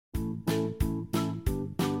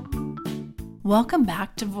Welcome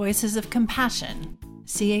back to Voices of Compassion,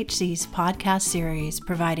 CHC's podcast series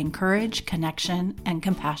providing courage, connection, and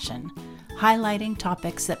compassion, highlighting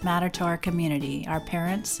topics that matter to our community, our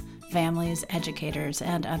parents, families, educators,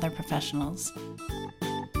 and other professionals.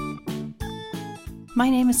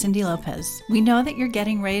 My name is Cindy Lopez. We know that you're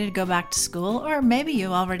getting ready to go back to school, or maybe you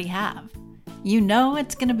already have. You know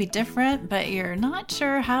it's going to be different, but you're not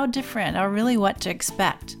sure how different or really what to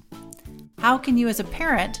expect. How can you as a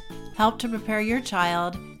parent help to prepare your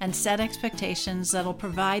child and set expectations that'll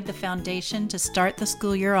provide the foundation to start the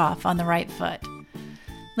school year off on the right foot?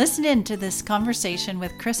 Listen in to this conversation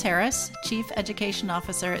with Chris Harris, Chief Education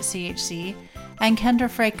Officer at CHC, and Kendra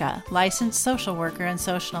Freka, Licensed Social Worker and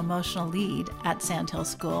Social Emotional Lead at Sandhill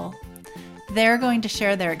School. They're going to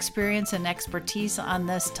share their experience and expertise on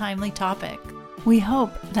this timely topic. We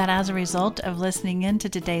hope that as a result of listening in to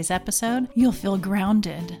today's episode, you'll feel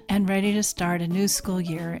grounded and ready to start a new school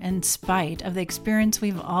year in spite of the experience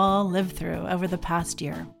we've all lived through over the past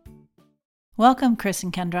year. Welcome, Chris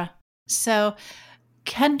and Kendra. So,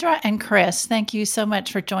 Kendra and Chris, thank you so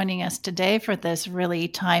much for joining us today for this really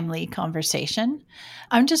timely conversation.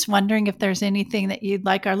 I'm just wondering if there's anything that you'd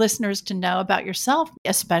like our listeners to know about yourself,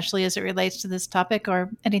 especially as it relates to this topic or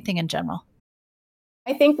anything in general.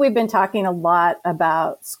 I think we've been talking a lot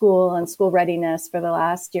about school and school readiness for the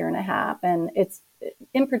last year and a half, and it's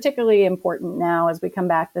particularly important now as we come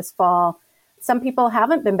back this fall. Some people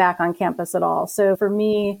haven't been back on campus at all. So for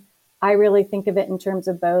me, I really think of it in terms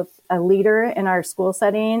of both a leader in our school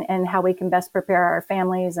setting and how we can best prepare our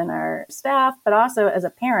families and our staff, but also as a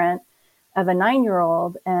parent of a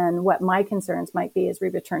 9-year-old and what my concerns might be as we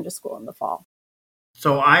return to school in the fall.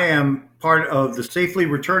 So I am part of the Safely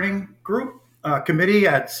Returning Group committee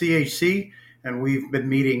at CHC, and we've been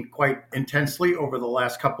meeting quite intensely over the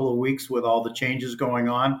last couple of weeks with all the changes going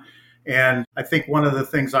on. And I think one of the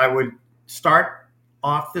things I would start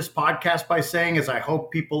off this podcast by saying is I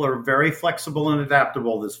hope people are very flexible and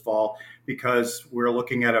adaptable this fall because we're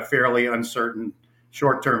looking at a fairly uncertain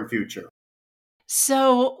short-term future.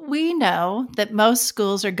 So we know that most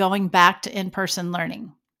schools are going back to in-person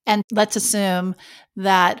learning. And let's assume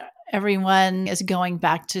that everyone is going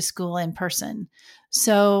back to school in person.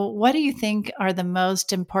 So what do you think are the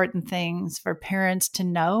most important things for parents to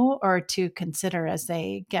know or to consider as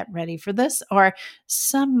they get ready for this? Or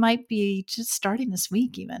some might be just starting this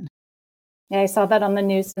week even. Yeah, I saw that on the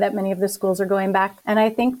news that many of the schools are going back. And I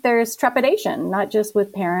think there's trepidation, not just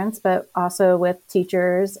with parents, but also with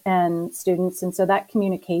teachers and students. And so that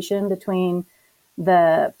communication between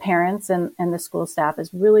the parents and the school staff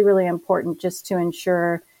is really, really important just to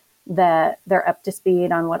ensure that they're up to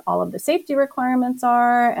speed on what all of the safety requirements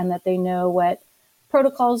are and that they know what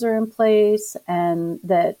protocols are in place and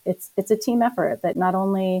that it's a team effort, that not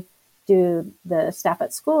only do the staff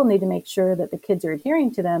at school need to make sure that the kids are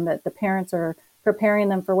adhering to them, but the parents are preparing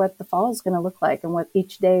them for what the fall is going to look like and what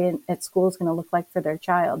each day at school is going to look like for their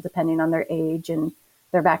child, depending on their age and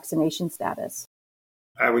their vaccination status.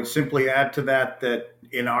 I would simply add to that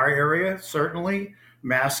in our area, certainly,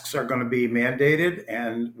 masks are going to be mandated,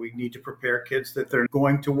 and we need to prepare kids that they're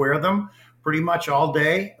going to wear them pretty much all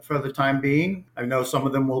day for the time being. I know some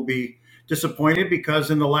of them will be disappointed because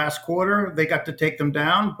in the last quarter they got to take them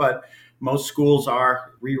down, but most schools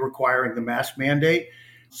are re-requiring the mask mandate.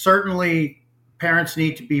 Certainly, parents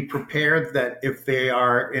need to be prepared that if they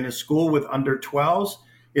are in a school with under 12s,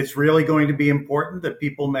 it's really going to be important that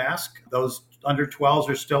people mask. Those under 12s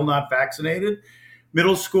are still not vaccinated.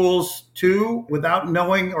 Middle schools, too, without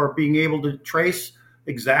knowing or being able to trace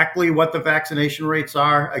exactly what the vaccination rates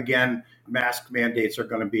are, again, mask mandates are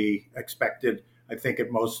going to be expected, I think, in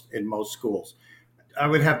most schools. I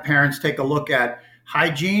would have parents take a look at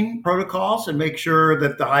hygiene protocols and make sure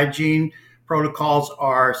that the hygiene protocols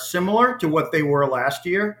are similar to what they were last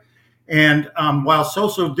year. And while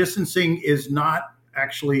social distancing is not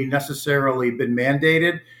actually necessarily been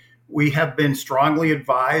mandated, we have been strongly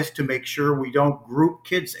advised to make sure we don't group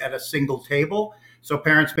kids at a single table. So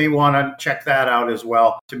parents may want to check that out as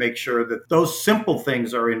well to make sure that those simple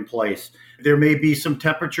things are in place. There may be some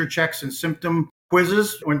temperature checks and symptom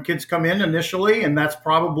quizzes when kids come in initially, and that's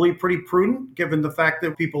probably pretty prudent given the fact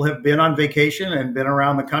that people have been on vacation and been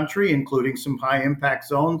around the country, including some high impact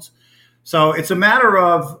zones. So it's a matter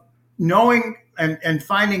of knowing and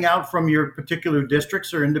finding out from your particular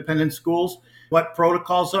districts or independent schools what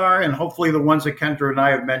protocols are, and hopefully the ones that Kendra and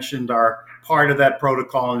I have mentioned are part of that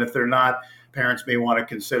protocol. And if they're not, parents may want to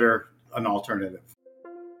consider an alternative.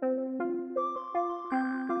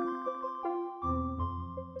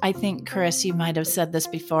 I think, Chris, you might have said this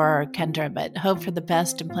before, or Kendra, but hope for the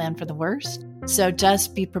best and plan for the worst. So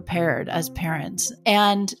just be prepared as parents.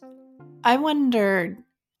 And I wonder,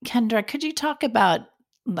 Kendra, could you talk about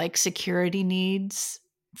like security needs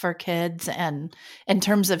for kids and in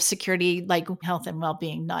terms of security, like health and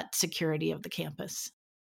well-being, not security of the campus?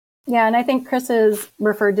 Yeah, and I think Chris has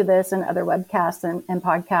referred to this in other webcasts and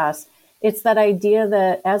podcasts. It's that idea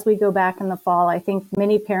that as we go back in the fall, I think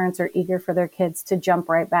many parents are eager for their kids to jump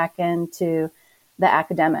right back into the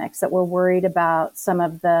academics, that we're worried about some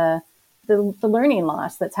of the learning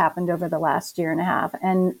loss that's happened over the last year and a half,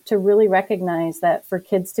 and to really recognize that for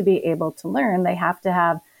kids to be able to learn, they have to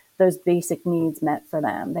have those basic needs met for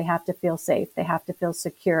them. They have to feel safe. They have to feel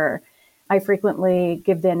secure. I frequently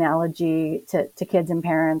give the analogy to kids and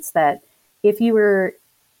parents that if you were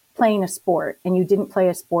playing a sport and you didn't play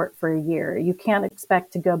a sport for a year, you can't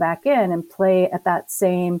expect to go back in and play at that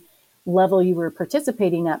same level you were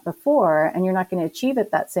participating at before, and you're not going to achieve at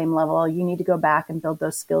that same level. You need to go back and build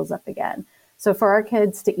those skills up again. So for our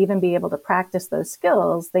kids to even be able to practice those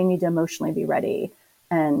skills, they need to emotionally be ready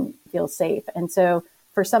and feel safe. And so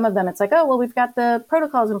for some of them, it's like, oh, well, we've got the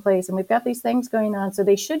protocols in place and we've got these things going on, so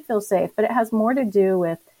they should feel safe. But it has more to do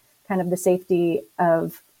with kind of the safety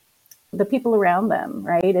of the people around them,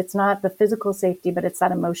 right? It's not the physical safety, but it's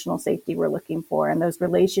that emotional safety we're looking for. And those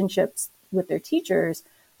relationships with their teachers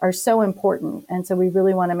are so important. And so we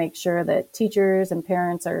really want to make sure that teachers and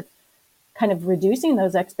parents are kind of reducing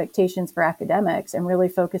those expectations for academics and really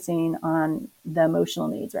focusing on the emotional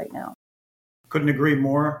needs right now. Couldn't agree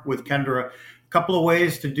more with Kendra. A couple of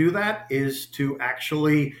ways to do that is to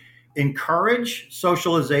actually encourage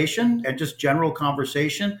socialization and just general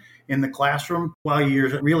conversation in the classroom while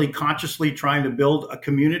you're really consciously trying to build a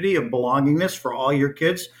community of belongingness for all your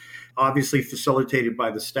kids, obviously facilitated by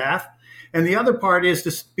the staff. And the other part is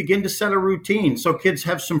to begin to set a routine so kids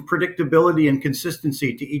have some predictability and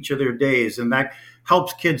consistency to each of their days. And that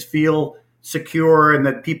helps kids feel secure and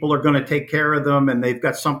that people are going to take care of them and they've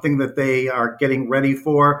got something that they are getting ready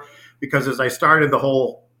for. Because as I started the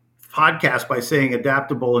whole podcast by saying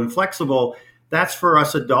adaptable and flexible, that's for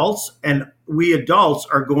us adults. And we adults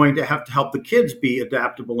are going to have to help the kids be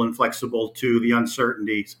adaptable and flexible to the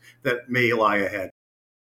uncertainties that may lie ahead.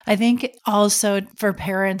 I think also for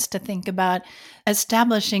parents to think about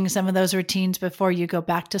establishing some of those routines before you go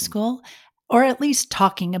back to school, or at least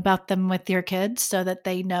talking about them with your kids so that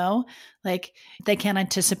they know, like they can't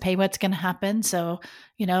anticipate what's going to happen. So,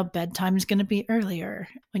 bedtime is going to be earlier.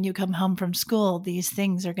 When you come home from school, these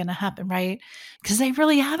things are going to happen, right? Because they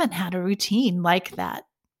really haven't had a routine like that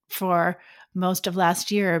for most of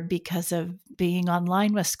last year because of being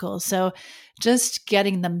online with school. So just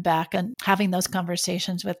getting them back and having those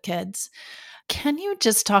conversations with kids. Can you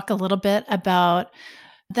just talk a little bit about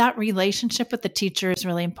that relationship with the teacher is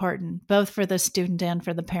really important, both for the student and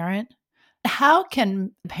for the parent? How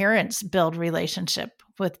can parents build relationship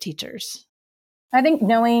with teachers? I think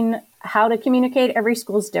knowing how to communicate, every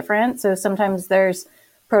school is different. So sometimes there's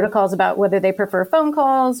protocols about whether they prefer phone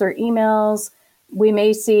calls or emails. We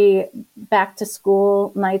may see back to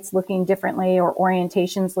school nights looking differently or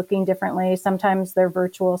orientations looking differently. Sometimes they're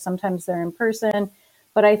virtual, sometimes they're in person.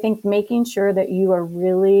 But I think making sure that you are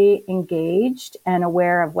really engaged and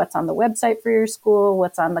aware of what's on the website for your school,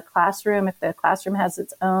 what's on the classroom, if the classroom has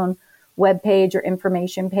its own web page or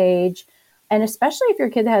information page. And especially if your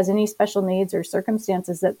kid has any special needs or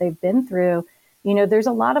circumstances that they've been through, there's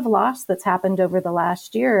a lot of loss that's happened over the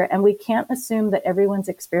last year, and we can't assume that everyone's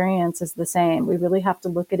experience is the same. We really have to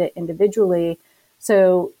look at it individually.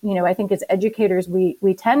 So, I think as educators,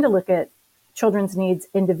 we tend to look at children's needs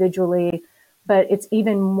individually, but it's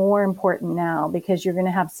even more important now because you're going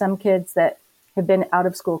to have some kids that have been out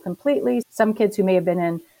of school completely, some kids who may have been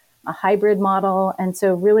in a hybrid model. And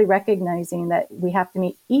so really recognizing that we have to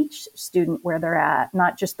meet each student where they're at,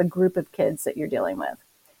 not just the group of kids that you're dealing with.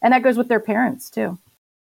 And that goes with their parents too.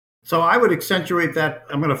 So I would accentuate that.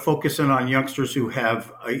 I'm going to focus in on youngsters who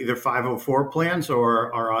have either 504 plans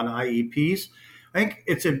or are on IEPs. I think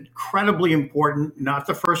it's incredibly important, not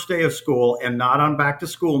the first day of school and not on back to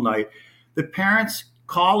school night, that parents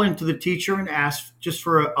call into the teacher and ask just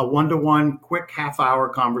for a one-to-one quick half-hour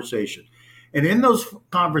conversation. And in those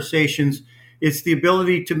conversations, it's the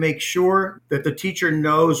ability to make sure that the teacher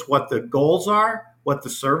knows what the goals are, what the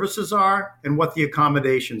services are, and what the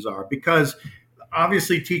accommodations are. Because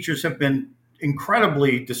obviously teachers have been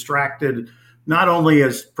incredibly distracted, not only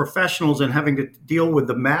as professionals and having to deal with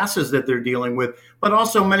the masses that they're dealing with, but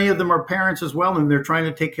also many of them are parents as well, and they're trying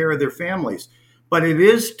to take care of their families. But it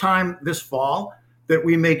is time this fall that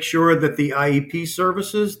we make sure that the IEP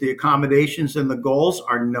services, the accommodations, and the goals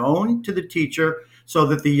are known to the teacher so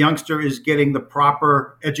that the youngster is getting the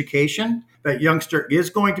proper education. That youngster is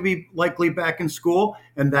going to be likely back in school,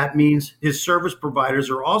 and that means his service providers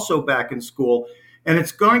are also back in school. And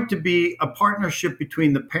it's going to be a partnership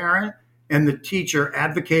between the parent and the teacher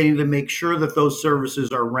advocating to make sure that those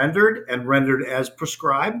services are rendered and rendered as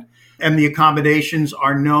prescribed. And the accommodations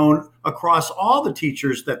are known across all the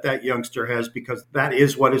teachers that that youngster has, because that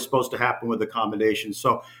is what is supposed to happen with accommodations.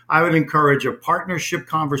 So I would encourage a partnership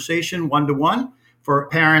conversation one-to-one for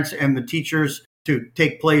parents and the teachers to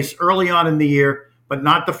take place early on in the year, but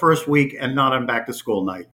not the first week and not on back to school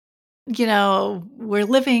night. We're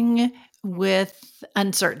living with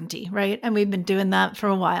uncertainty, right? And we've been doing that for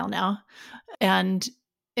a while now, and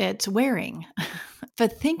it's wearing.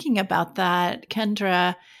 But thinking about that,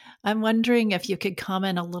 Kendra, I'm wondering if you could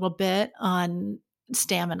comment a little bit on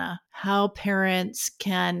stamina, how parents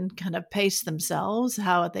can kind of pace themselves,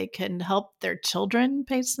 how they can help their children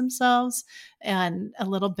pace themselves, and a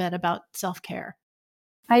little bit about self-care.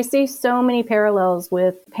 I see so many parallels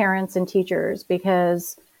with parents and teachers,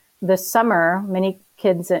 because this summer, many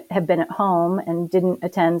kids have been at home and didn't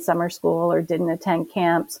attend summer school or didn't attend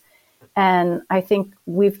camps. And I think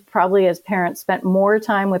we've probably, as parents, spent more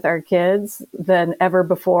time with our kids than ever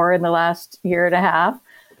before in the last year and a half.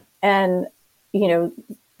 And,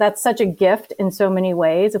 that's such a gift in so many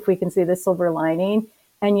ways, if we can see the silver lining.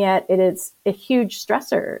 And yet it is a huge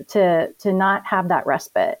stressor to not have that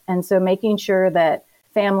respite. And so making sure that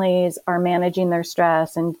families are managing their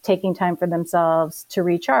stress and taking time for themselves to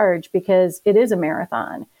recharge, because it is a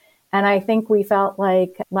marathon. And I think we felt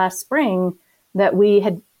like last spring that we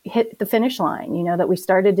had hit the finish line, that we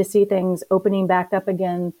started to see things opening back up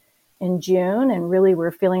again in June, and really we're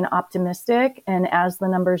feeling optimistic. And as the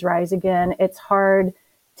numbers rise again, it's hard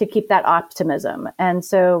to keep that optimism. And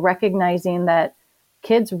so recognizing that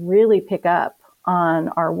kids really pick up on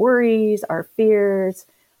our worries, our fears,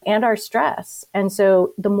 and our stress. And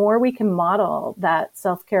so the more we can model that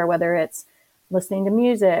self-care, whether it's listening to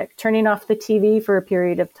music, turning off the TV for a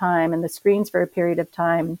period of time and the screens for a period of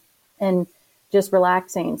time, and just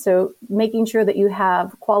relaxing. So making sure that you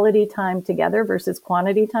have quality time together versus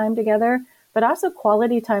quantity time together, but also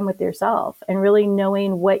quality time with yourself and really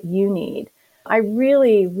knowing what you need. I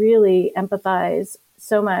really, really empathize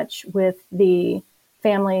so much with the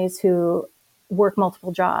families who work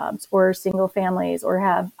multiple jobs or single families or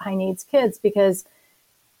have high needs kids, because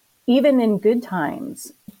even in good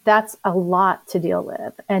times, that's a lot to deal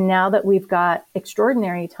with. And now that we've got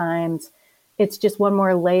extraordinary times, it's just one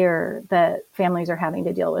more layer that families are having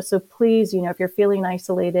to deal with. So please, if you're feeling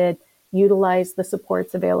isolated, utilize the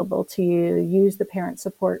supports available to you, use the parent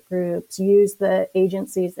support groups, use the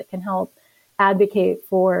agencies that can help advocate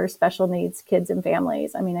for special needs kids and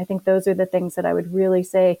families. I mean, I think those are the things that I would really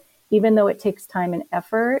say, even though it takes time and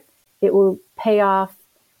effort, it will pay off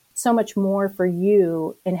so much more for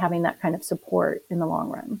you in having that kind of support in the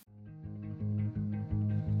long run.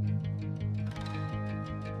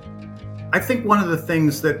 I think one of the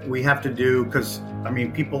things that we have to do, because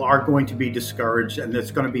people are going to be discouraged and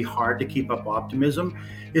it's going to be hard to keep up optimism,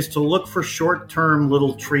 is to look for short-term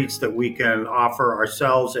little treats that we can offer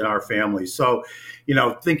ourselves and our families. So,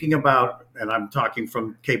 thinking about, and I'm talking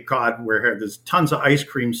from Cape Cod, where there's tons of ice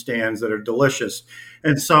cream stands that are delicious.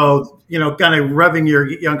 And so, kind of revving your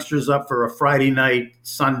youngsters up for a Friday night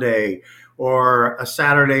Sunday, or a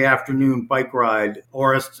Saturday afternoon bike ride,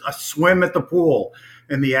 or a swim at the pool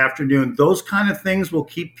in the afternoon. Those kind of things will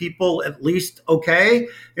keep people at least okay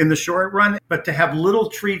in the short run. But to have little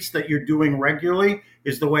treats that you're doing regularly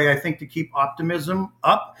is the way I think to keep optimism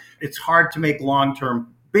up. It's hard to make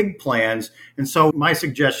long-term big plans. And so my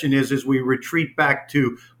suggestion is we retreat back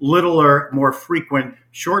to littler, more frequent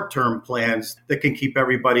short-term plans that can keep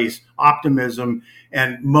everybody's optimism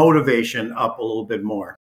and motivation up a little bit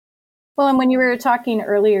more. Well, and when you were talking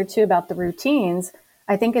earlier too about the routines,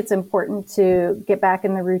 I think it's important to get back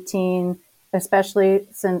in the routine, especially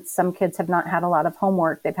since some kids have not had a lot of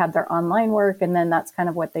homework. They've had their online work, and then that's kind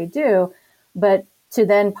of what they do. But to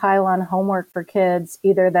then pile on homework for kids,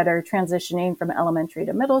 either that are transitioning from elementary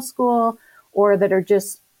to middle school, or that are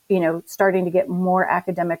just, starting to get more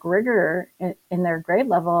academic rigor in their grade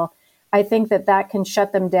level, I think that can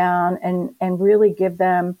shut them down and really give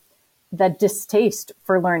them the distaste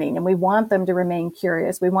for learning. And we want them to remain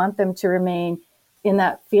curious. We want them to remain in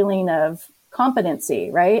that feeling of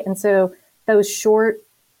competency, right? And so those short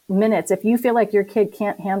minutes, if you feel like your kid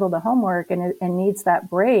can't handle the homework and needs that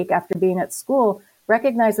break after being at school,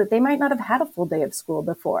 recognize that they might not have had a full day of school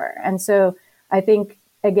before. And so I think,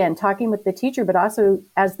 again, talking with the teacher, but also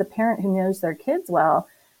as the parent who knows their kids well,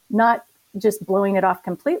 not just blowing it off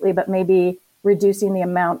completely, but maybe reducing the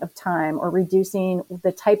amount of time or reducing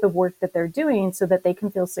the type of work that they're doing so that they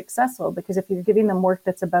can feel successful. Because if you're giving them work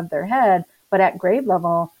that's above their head, but at grade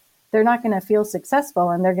level, they're not going to feel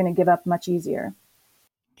successful and they're going to give up much easier.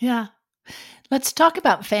 Yeah. Let's talk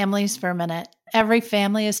about families for a minute. Every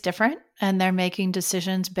family is different and they're making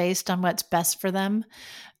decisions based on what's best for them.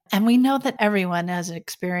 And we know that everyone has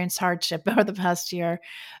experienced hardship over the past year,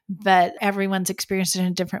 but everyone's experienced it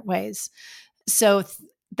in different ways. So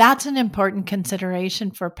that's an important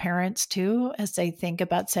consideration for parents too, as they think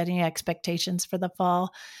about setting expectations for the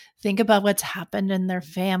fall. Think about what's happened in their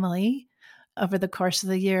family over the course of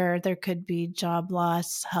the year. There could be job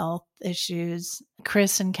loss, health issues.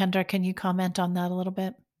 Chris and Kendra, can you comment on that a little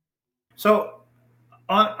bit? So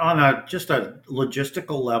on just a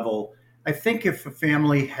logistical level, I think if a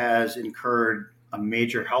family has incurred a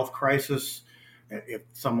major health crisis, if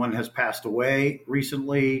someone has passed away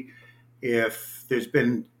recently, if there's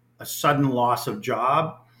been a sudden loss of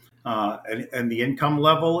job and the income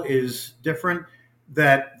level is different,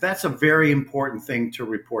 that's a very important thing to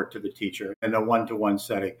report to the teacher in a one-to-one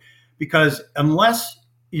setting. Because unless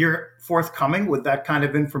you're forthcoming with that kind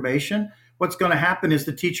of information, what's going to happen is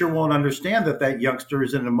the teacher won't understand that youngster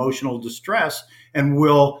is in emotional distress and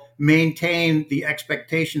will maintain the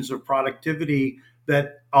expectations of productivity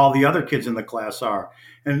that all the other kids in the class are.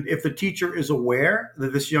 And if the teacher is aware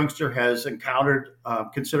that this youngster has encountered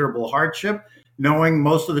considerable hardship, knowing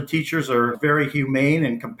most of the teachers are very humane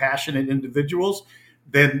and compassionate individuals,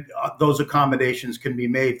 then those accommodations can be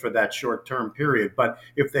made for that short-term period. But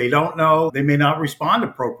if they don't know, they may not respond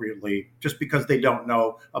appropriately just because they don't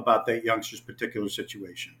know about that youngster's particular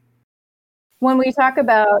situation. When we talk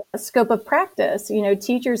about a scope of practice,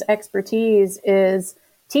 teachers' expertise is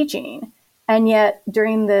teaching. And yet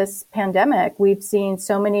during this pandemic, we've seen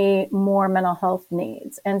so many more mental health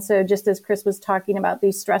needs. And so just as Chris was talking about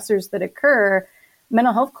these stressors that occur,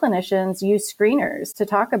 mental health clinicians use screeners to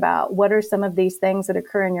talk about what are some of these things that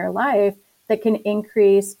occur in your life that can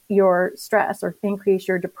increase your stress or increase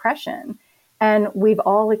your depression. And we've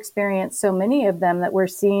all experienced so many of them that we're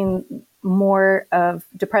seeing more of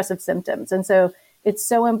depressive symptoms. And so it's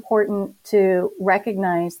so important to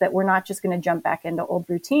recognize that we're not just going to jump back into old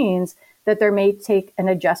routines, that there may take an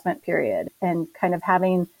adjustment period and kind of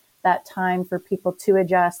having that time for people to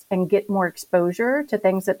adjust and get more exposure to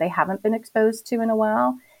things that they haven't been exposed to in a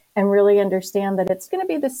while and really understand that it's going to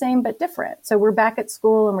be the same but different. So we're back at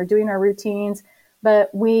school and we're doing our routines,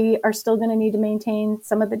 but we are still going to need to maintain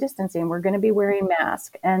some of the distancing. We're going to be wearing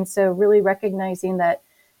masks. And so really recognizing that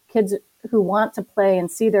kids who want to play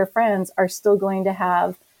and see their friends are still going to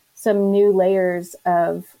have some new layers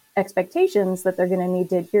of expectations that they're going to need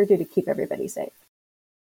to adhere to keep everybody safe.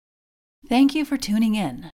 Thank you for tuning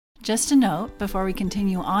in. Just a note before we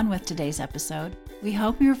continue on with today's episode, we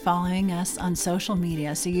hope you're following us on social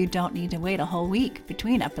media so you don't need to wait a whole week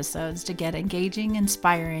between episodes to get engaging,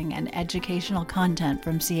 inspiring, and educational content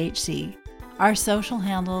from CHC. Our social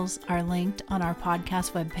handles are linked on our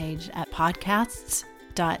podcast webpage at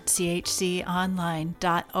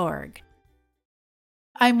podcasts.chconline.org.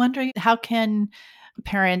 I'm wondering, how can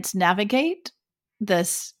parents navigate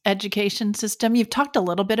this education system? You've talked a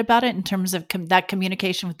little bit about it in terms of that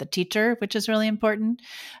communication with the teacher, which is really important.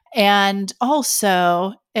 And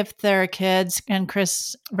also, if there are kids, and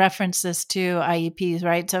Chris referenced this to IEPs,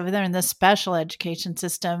 right? So over there in the special education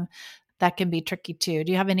system, that can be tricky too.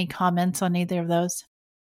 Do you have any comments on either of those?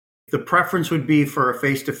 The preference would be for a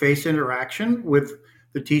face-to-face interaction with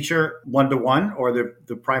the teacher, one-to-one, or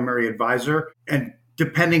the primary advisor, and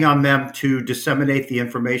depending on them to disseminate the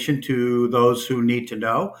information to those who need to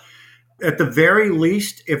know. At the very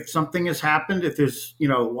least, if something has happened, if there's,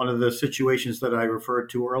 one of the situations that I referred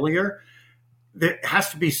to earlier, there has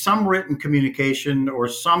to be some written communication or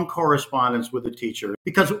some correspondence with the teacher.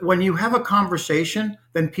 Because when you have a conversation,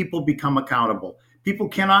 then people become accountable. People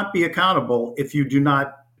cannot be accountable if you do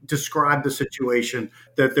not describe the situation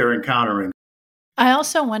that they're encountering. I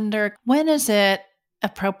also wonder, when is it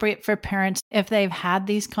appropriate for parents, if they've had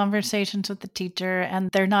these conversations with the teacher and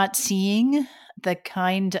they're not seeing the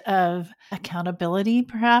kind of accountability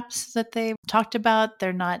perhaps that they've talked about,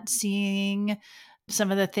 they're not seeing some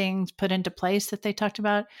of the things put into place that they talked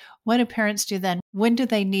about, what do parents do then? When do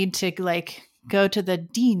they need to go to the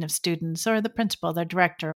dean of students or the principal, their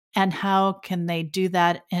director? And how can they do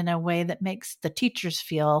that in a way that makes the teachers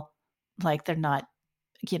feel like they're not,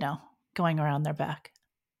 going around their back?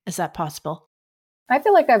 Is that possible? I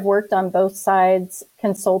feel like I've worked on both sides,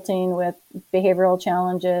 consulting with behavioral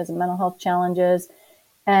challenges and mental health challenges.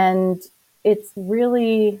 And it's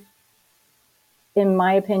really, in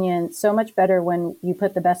my opinion, so much better when you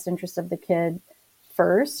put the best interest of the kid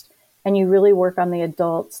first. and you really work on the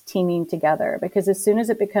adults teaming together. Because as soon as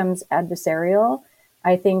it becomes adversarial,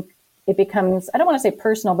 I think it becomes, I don't want to say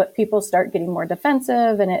personal, but people start getting more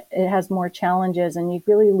defensive and it has more challenges and you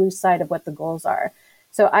really lose sight of what the goals are.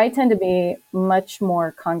 So I tend to be much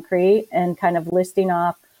more concrete and kind of listing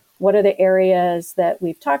off what are the areas that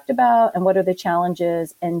we've talked about and what are the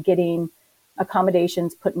challenges, and getting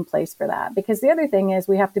accommodations put in place for that. Because the other thing is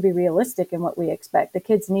we have to be realistic in what we expect. The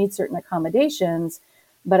kids need certain accommodations,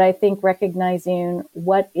 but I think recognizing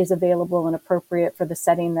what is available and appropriate for the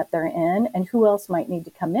setting that they're in and who else might need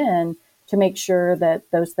to come in to make sure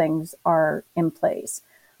that those things are in place.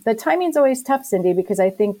 The timing's always tough, Cindy, because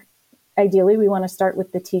I think ideally we want to start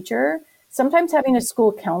with the teacher. Sometimes having a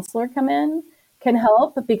school counselor come in can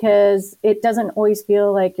help because it doesn't always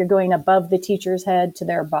feel like you're going above the teacher's head to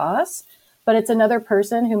their boss, but it's another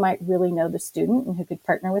person who might really know the student and who could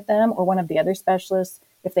partner with them, or one of the other specialists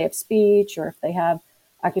if they have speech or if they have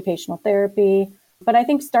occupational therapy. But I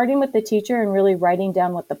think starting with the teacher and really writing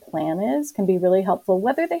down what the plan is can be really helpful,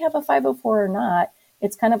 whether they have a 504 or not.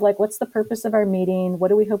 It's kind of like, what's the purpose of our meeting? What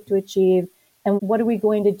do we hope to achieve? And what are we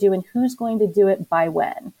going to do? And who's going to do it by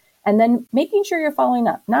when? And then making sure you're following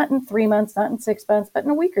up, not in 3 months, not in 6 months, but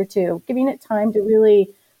in a week or two, giving it time to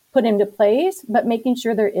really put into place, but making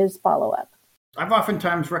sure there is follow-up. I've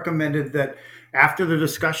oftentimes recommended that after the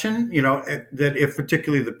discussion, that if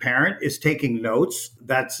particularly the parent is taking notes,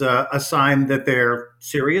 that's a sign that they're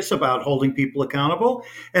serious about holding people accountable.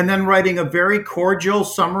 And then writing a very cordial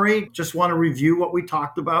summary, just want to review what we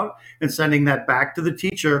talked about, and sending that back to the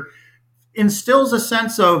teacher instills a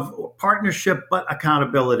sense of partnership but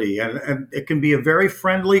accountability. And it can be a very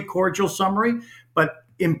friendly, cordial summary, but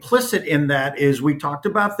implicit in that is we talked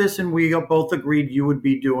about this and we both agreed you would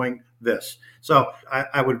be doing this. So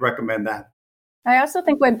I would recommend that. I also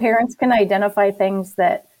think when parents can identify things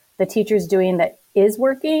that the teacher's doing that is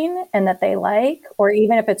working and that they like, or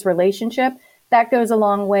even if it's relationship, that goes a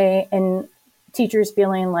long way in teachers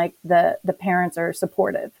feeling like the parents are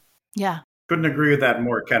supportive. Yeah. Couldn't agree with that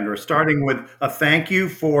more, Kendra. Starting with a thank you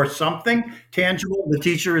for something tangible the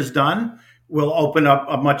teacher has done will open up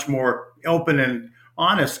a much more open and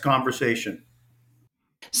honest conversation.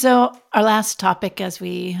 So our last topic as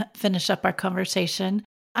we finish up our conversation,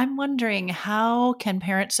 I'm wondering, how can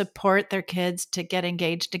parents support their kids to get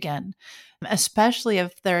engaged again, especially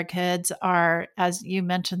if their kids are, as you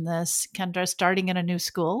mentioned this, Kendra, starting in a new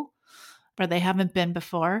school where they haven't been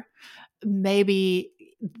before. Maybe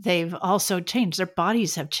they've also changed. Their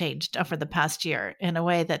bodies have changed over the past year in a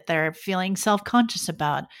way that they're feeling self-conscious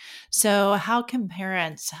about. So how can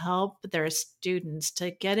parents help their students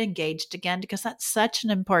to get engaged again? Because that's such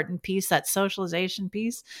an important piece. That socialization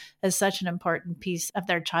piece is such an important piece of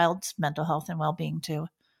their child's mental health and well-being too.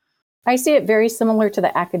 I see it very similar to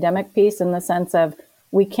the academic piece in the sense of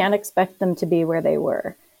we can't expect them to be where they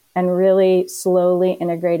were, and really slowly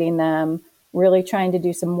integrating them, really trying to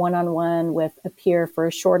do some one-on-one with a peer for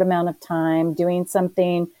a short amount of time, doing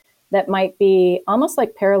something that might be almost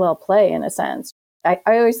like parallel play in a sense. I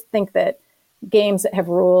always think that games that have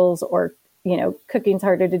rules, or, cooking's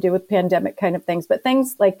harder to do with pandemic kind of things, but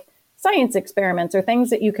things like science experiments or things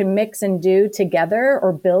that you can mix and do together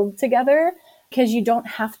or build together, because you don't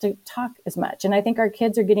have to talk as much. And I think our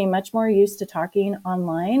kids are getting much more used to talking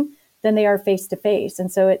online than they are face to face.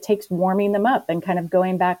 And so it takes warming them up and kind of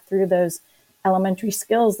going back through those elementary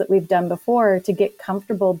skills that we've done before to get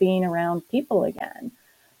comfortable being around people again.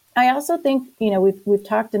 I also think, we've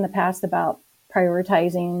talked in the past about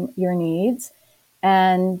prioritizing your needs,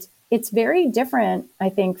 and it's very different, I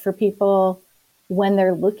think, for people when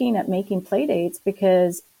they're looking at making play dates,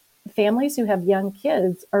 because families who have young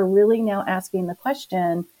kids are really now asking the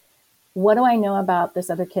question, what do I know about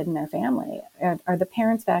this other kid in their family? Are the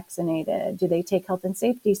parents vaccinated? Do they take health and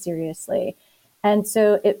safety seriously? And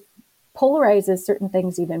so it polarizes certain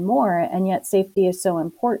things even more, and yet safety is so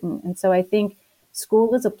important. And so I think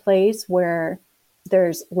school is a place where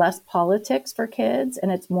there's less politics for kids,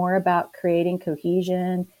 and it's more about creating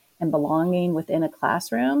cohesion and belonging within a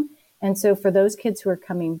classroom. And so for those kids who are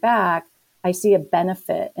coming back, I see a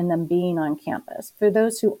benefit in them being on campus. For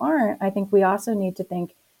those who aren't, I think we also need to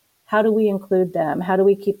think, how do we include them? How do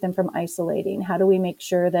we keep them from isolating? How do we make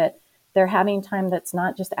sure that they're having time that's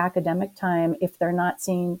not just academic time if they're not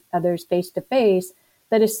seeing others face to face,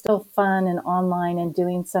 that is still fun and online and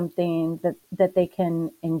doing something that they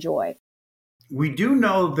can enjoy? We do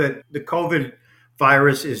know that the COVID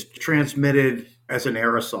virus is transmitted as an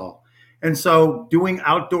aerosol. And so doing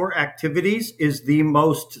outdoor activities is the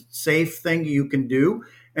most safe thing you can do.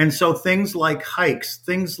 And so things like hikes,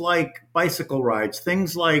 things like bicycle rides,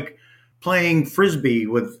 things like playing Frisbee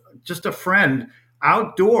with just a friend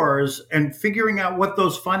outdoors and figuring out what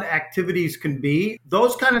those fun activities can be.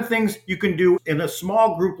 Those kind of things you can do in a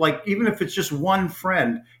small group, like even if it's just one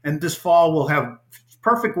friend. And this fall we'll have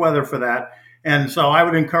perfect weather for that. And so I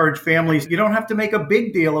would encourage families, you don't have to make a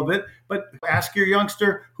big deal of it, but ask your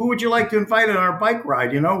youngster, who would you like to invite on our bike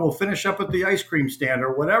ride? We'll finish up at the ice cream stand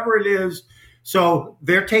or whatever it is. So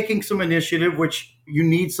they're taking some initiative, which you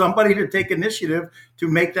need somebody to take initiative to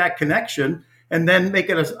make that connection, and then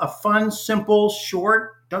make it a fun, simple,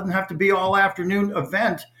 short, doesn't have to be all afternoon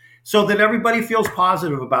event, so that everybody feels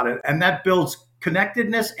positive about it. And that builds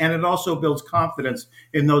connectedness, and it also builds confidence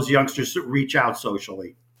in those youngsters to reach out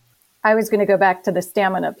socially. I was going to go back to the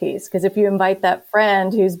stamina piece, because if you invite that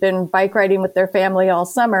friend who's been bike riding with their family all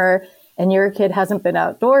summer and your kid hasn't been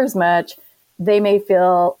outdoors much, they may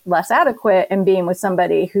feel less adequate in being with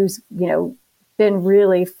somebody who's, been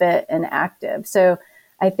really fit and active. So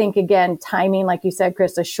I think, again, timing, like you said,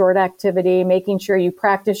 Chris, a short activity, making sure you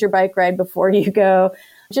practice your bike ride before you go,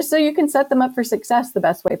 just so you can set them up for success the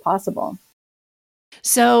best way possible.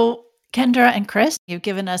 So Kendra and Chris, you've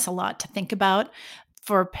given us a lot to think about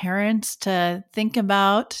for parents to think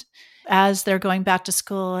about as they're going back to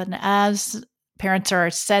school, and as parents are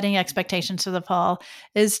setting expectations for the fall,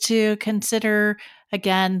 is to consider,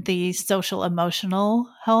 again, the social emotional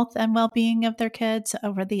health and well-being of their kids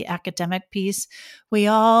over the academic piece. We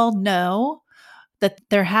all know that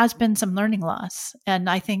there has been some learning loss, and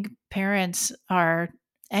I think parents are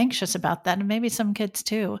anxious about that, and maybe some kids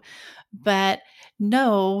too. But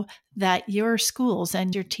know that your schools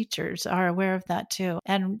and your teachers are aware of that too.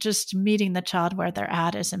 And just meeting the child where they're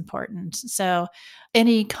at is important. So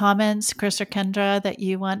any comments, Chris or Kendra, that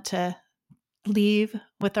you want to leave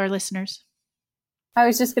with our listeners? I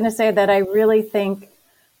was just going to say that I really think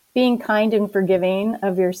being kind and forgiving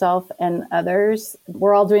of yourself and others,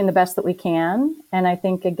 we're all doing the best that we can. And I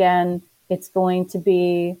think, again, it's going to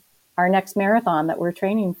be our next marathon that we're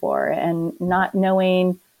training for, and not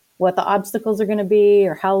knowing what the obstacles are going to be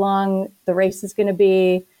or how long the race is going to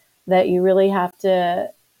be, that you really have to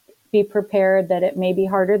be prepared that it may be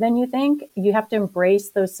harder than you think. You have to embrace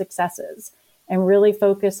those successes and really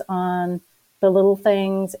focus on the little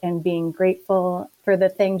things and being grateful for the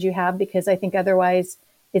things you have, because I think otherwise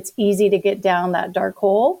it's easy to get down that dark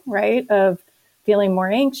hole, right, of feeling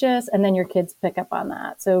more anxious, and then your kids pick up on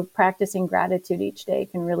that. So practicing gratitude each day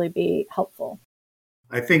can really be helpful.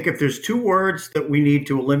 I think if there's two words that we need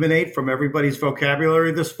to eliminate from everybody's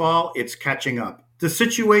vocabulary this fall, it's catching up. The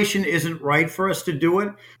situation isn't right for us to do it.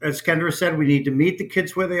 As Kendra said, we need to meet the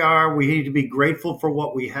kids where they are. We need to be grateful for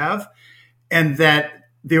what we have, and that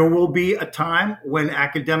there will be a time when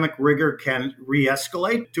academic rigor can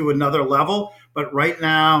re-escalate to another level. But right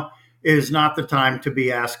now is not the time to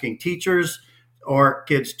be asking teachers or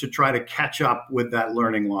kids to try to catch up with that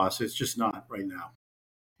learning loss. It's just not right now.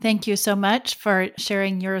 Thank you so much for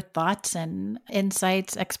sharing your thoughts and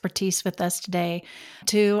insights, expertise with us today.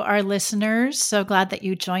 To our listeners, so glad that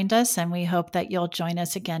you joined us, and we hope that you'll join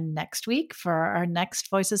us again next week for our next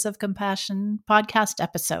Voices of Compassion podcast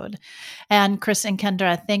episode. And Chris and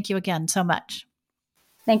Kendra, thank you again so much.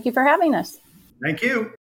 Thank you for having us. Thank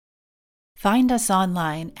you. Find us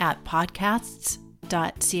online at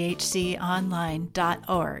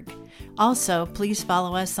podcasts.chconline.org. Also, please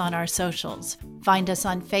follow us on our socials. Find us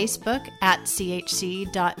on Facebook at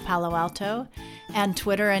chc.Palo Alto and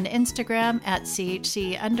Twitter and Instagram at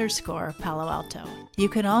chc_Palo Alto. You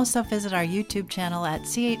can also visit our YouTube channel at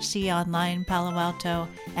CHC Online Palo Alto,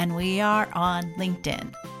 and we are on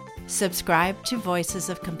LinkedIn. Subscribe to Voices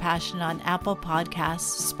of Compassion on Apple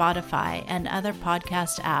Podcasts, Spotify, and other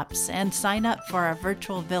podcast apps, and sign up for our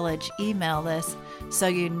Virtual Village email list so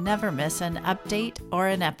you never miss an update or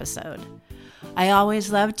an episode. I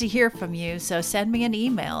always love to hear from you, so send me an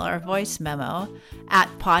email or voice memo at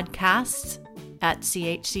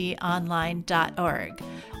podcasts@chconline.org,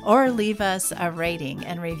 or leave us a rating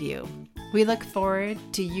and review. We look forward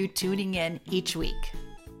to you tuning in each week.